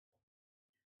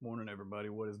Morning, everybody.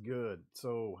 What is good?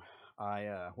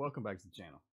 I welcome back to the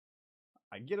channel.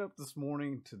 I get up this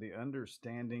morning to the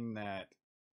understanding that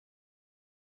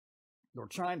they're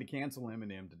trying to cancel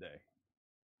Eminem today.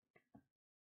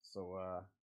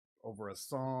 Over a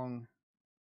song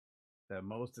that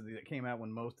came out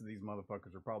when most of these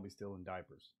motherfuckers are probably still in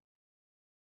diapers.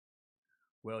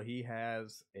 Well, he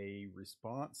has a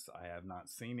response. I have not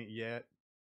seen it yet,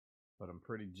 but I'm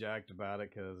pretty jacked about it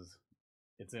because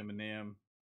it's Eminem.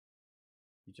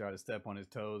 You try to step on his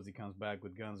toes, he comes back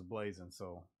with guns blazing.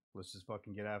 So let's just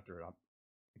fucking get after it.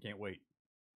 I can't wait.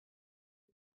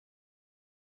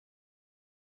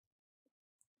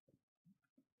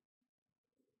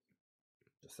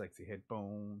 The sexy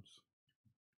headphones.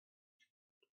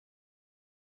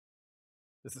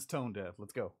 This is Tone Deaf.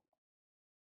 Let's go.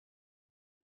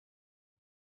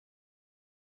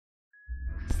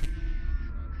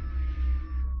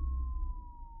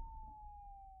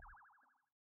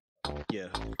 Yeah.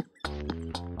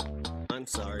 I'm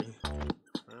sorry.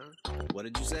 Huh? What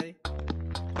did you say?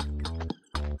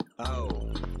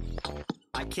 Oh.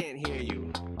 I can't hear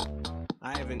you.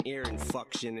 I have an ear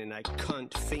infection and I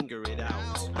can't finger it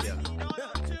out. Yeah.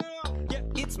 Yeah,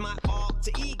 it's my fault.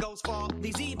 To ego's fault.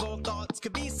 These evil thoughts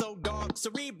could be so dark.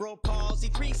 Cerebral palsy,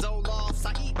 3 so lost.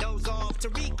 I eat those off to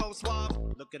Rico Suave.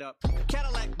 Look it up.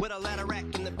 Cadillac with a ladder rack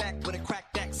in the back with a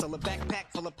cracked axle, a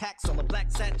backpack full of packs, a black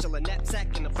satchel, a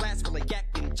knapsack, and a flask full of yak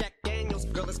and Jack Daniels.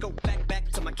 Girl, let's go back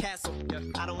to my castle. Yeah.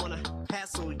 I don't wanna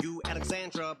hassle you,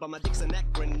 Alexandra, but my dick's an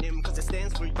acronym, cause it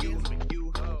stands for you.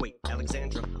 Wait,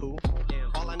 Alexandra, who? Damn.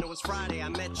 All I know is Friday I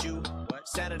met you. What?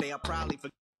 Saturday I'll probably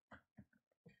forget.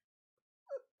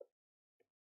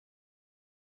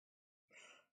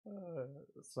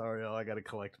 Sorry, I gotta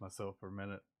collect myself for a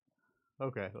minute.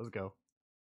 Okay, let's go.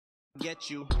 Get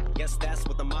you. Guess that's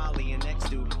what the Molly and next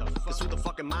do. Cause who the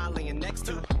fucking Molly and next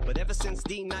to? But ever since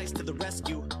D Nice to the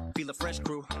rescue, feel a fresh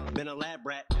crew. Been a lab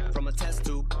rat from a test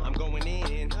tube. I'm going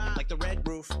in like the red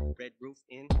roof. Red roof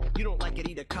in. You don't like it,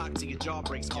 eat a cock till your jaw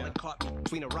breaks. Call it caught me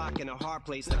between a rock and a hard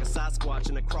place. Like a Sasquatch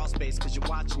in a cross base. Cause you're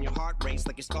watching your heart race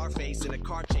like your Scarface in a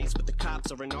car chase. But the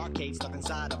cops are in arcade, stuck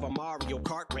inside of a Mario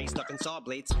Kart race. Stuck in saw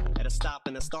blades at a stop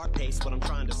and a start pace. What I'm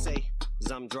trying to say is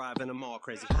I'm driving them all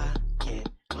crazy. I can't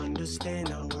understand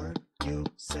a word you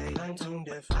say. I'm tone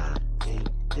deaf. I think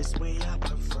this way I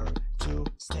prefer to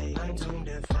stay. I'm tone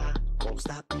deaf. I won't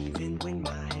stop even when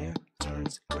my hair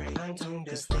turns gray. I'm tone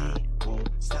deaf. 'Cause they won't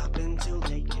stop until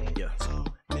they get to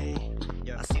me.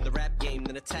 I see the rap game,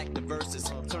 then attack the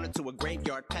verses. Turn it to a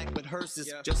graveyard packed with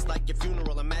hearses. Just like your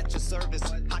funeral, I'm at your service.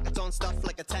 Pockets on stuff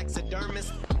like a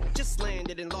taxidermist. Just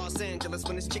landed in Los Angeles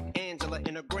when this chick Angela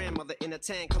and her grandmother in a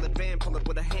tan colored van pull up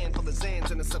with a handful of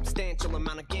Zans and a substantial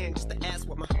amount of gas just to ask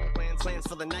what my plans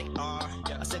for the night are.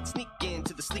 I said sneak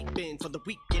into the sleep in for the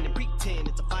weekend and pretend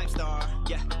it's a 5-star.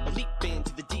 Yeah, a leap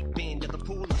into the deep end of the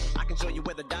pool. I can show you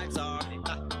where the dives are.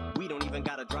 We don't even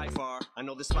gotta drive far. I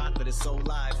know this spot, but it's so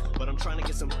live. But I'm trying to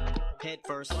get some head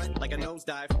first, like a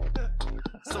nosedive.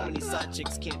 So many side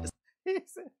chicks can't. He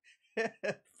said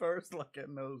head first like a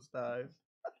nosedive.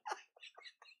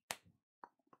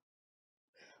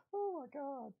 Oh my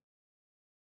god.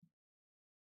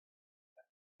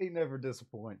 He never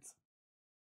disappoints.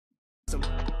 Some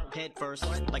head first,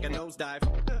 like a nosedive.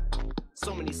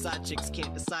 So many side chicks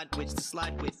can't decide which to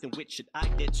slide with and which should I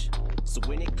ditch. So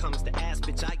when it comes to ass,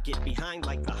 bitch, I get behind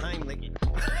like the Heimlich.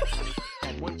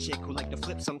 Had one chick who liked to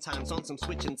flip sometimes on some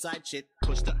switch inside shit.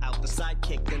 Pushed her out the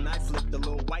sidekick, then I flipped the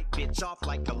little white bitch off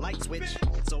like a light switch.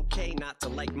 It's okay not to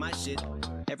like my shit.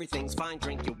 Everything's fine,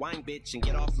 drink your wine, bitch, and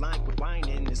get offline with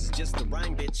whining. This is just a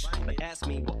rhyme, bitch. But ask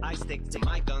me, will I stick to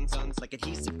my guns like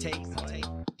adhesive tape?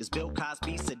 Does Bill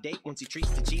Cosby sedate once he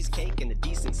treats the cheesecake and a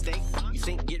decent steak? You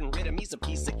think getting rid of me's a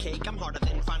piece of cake? I'm harder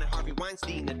than finding Harvey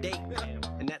Weinstein a date.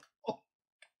 And that.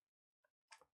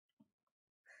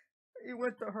 He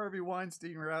went the Harvey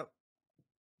Weinstein route.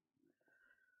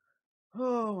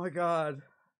 Oh my god.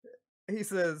 He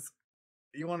says,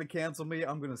 you want to cancel me?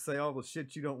 I'm going to say all the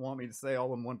shit you don't want me to say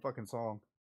all in one fucking song.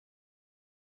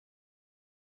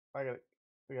 I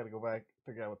gotta go back,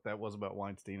 figure out what that was about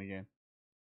Weinstein again.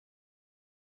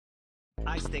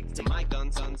 I stick to my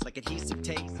guns like adhesive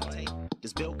tape.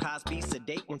 Does Bill Cosby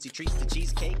sedate once he treats the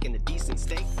cheesecake and a decent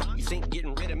steak? You think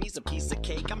getting rid of me's a piece of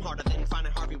cake? I'm harder than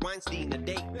finding Harvey Weinstein a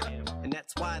date. And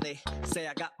that's why they say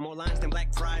I got more lines than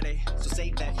Black Friday. So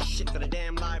save that shit for the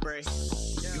damn library.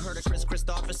 You heard of Chris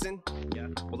Christopherson? Yeah.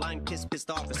 Well, I'm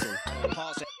pissed Officer.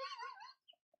 Pause.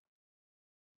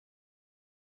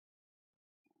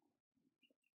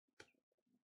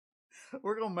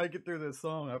 We're gonna make it through this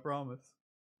song, I promise.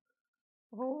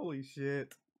 Holy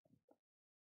shit.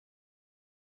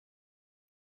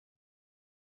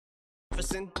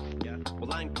 officin'? Yeah.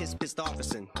 Well, I'm pissed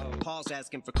officin'. Paul's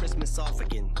asking for Christmas off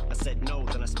again. I said no,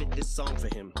 then I spit this song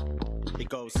for him. It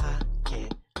goes, I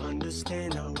can't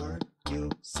understand a word you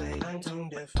say. I'm tone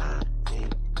deaf. I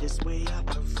think this way I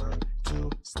prefer to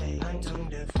stay. I'm tone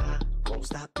deaf. I won't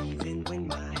stop even when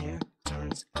my hair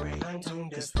turns gray. I'm tone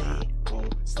deaf. 'Cause they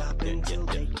won't stop until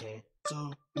they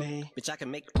cancel me. Bitch, I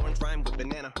can make orange rhyme with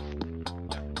banana.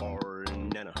 Or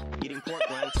nana. Eating pork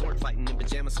rinds, sword fighting in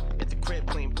pajamas. At the crib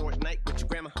playing Fortnite with your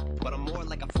grandma. But I'm more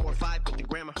like a 4 or 5 with the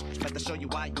grammar. Got to show you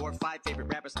why your 5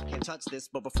 favorite rappers can't touch this.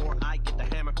 But before I get the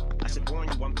hammer, I should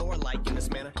warn you I'm Thor-like in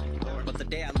this manner. But the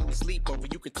day I lose sleep over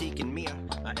you critiquing me,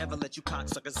 I ever let you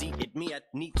cocksuckers eat at me. I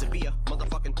need to be a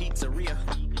motherfucking pizzeria.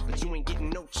 But you ain't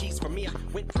getting no cheese from me. I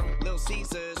went from Little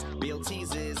Caesars, real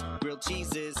teases, grilled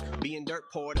cheeses, being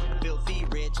dirt poured, filthy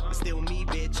rich, but still me,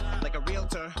 bitch. Like a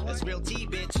realtor, that's real T,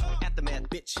 bitch. Aftermath,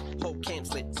 bitch, whole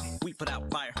camp lit. We put out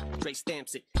fire, Dre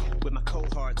stamps it. With my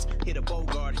cohorts, hit a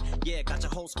Bogart. Yeah, got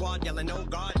your whole squad yelling, oh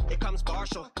God. Here comes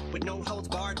Marshall, with no holds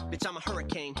barred. Bitch, I'm a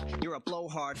hurricane, you're a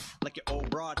blowhard. Like your old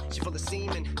broad, she full of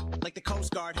semen, like the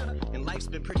Coast Guard. And life's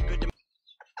been pretty good to me.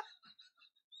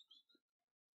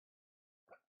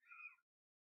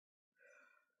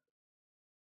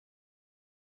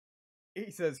 He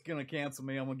says gonna cancel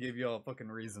me. I'm gonna give y'all a fucking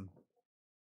reason.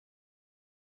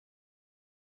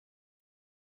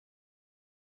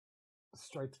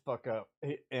 Straight the fuck up.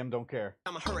 Em don't care.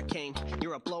 I'm a hurricane,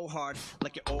 you're a blowhard.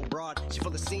 Like your old broad, she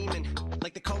full of semen,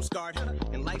 like the Coast Guard.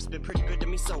 And life's been pretty good to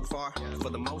me so far, for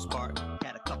the most part.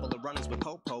 Had a couple of runnings with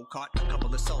Popo, caught a couple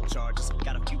of assault charges.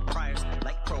 Got a few priors,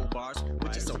 like crowbars,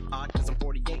 which is so odd, cause I'm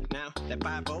 48 now. That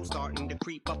 5-0 starting to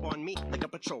creep up on me, like a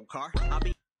patrol car.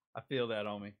 I feel that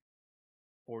on me.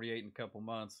 48 in a couple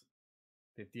months.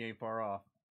 50 ain't far off.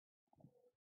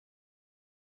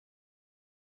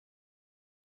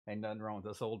 Ain't nothing wrong with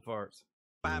us old farts.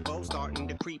 5-0 starting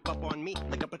to creep up on me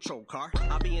like a patrol car.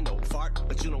 I'll be an old fart,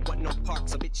 but you don't want no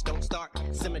parts, so bitch don't start.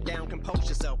 Simmer down, compose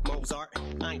yourself, Mozart.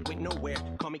 I ain't with nowhere,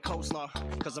 call me coleslaw.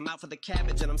 Cause I'm out for the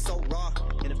cabbage and I'm so raw.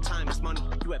 And if time is money,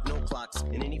 you have no clocks.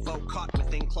 And any vote caught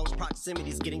within close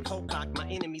proximities getting cold cocked. My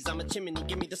enemies, I'm a chimney,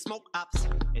 give me the smoke ops.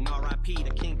 And R.I.P.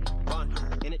 the king, run,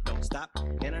 and it don't stop.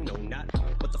 And I know not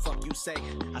what the fuck you say.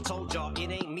 I told y'all it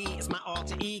ain't me, it's my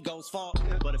alter ego's fault.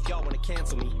 But if y'all wanna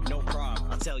cancel me, no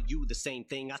problem. I'll tell you the same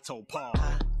thing I told Paul.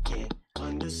 I can't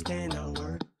understand a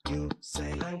word you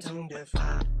say. I'm tone deaf.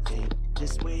 I think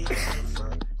this way I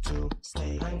prefer to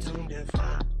stay. I'm tone deaf.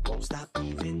 I won't stop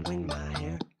even when my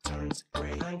hair turns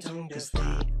gray. I'm tone deaf. 'Cause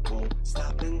they won't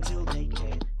stop until they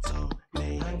cancel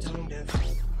me. I'm tone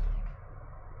deaf.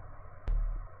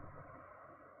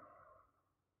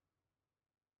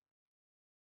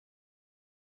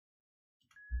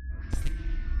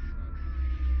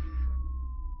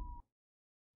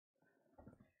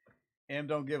 Em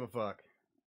don't give a fuck.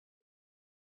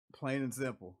 Plain and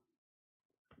simple.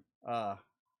 It's a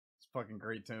fucking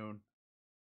great tune.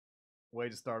 Way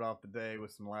to start off the day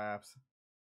with some laughs.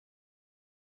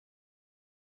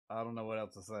 I don't know what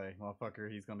else to say. Motherfucker,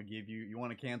 he's gonna give you. You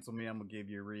wanna cancel me, I'm gonna give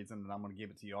you a reason, and I'm gonna give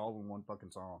it to you all in one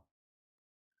fucking song.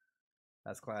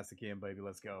 That's classic Em, baby.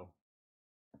 Let's go.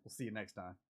 We'll see you next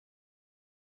time.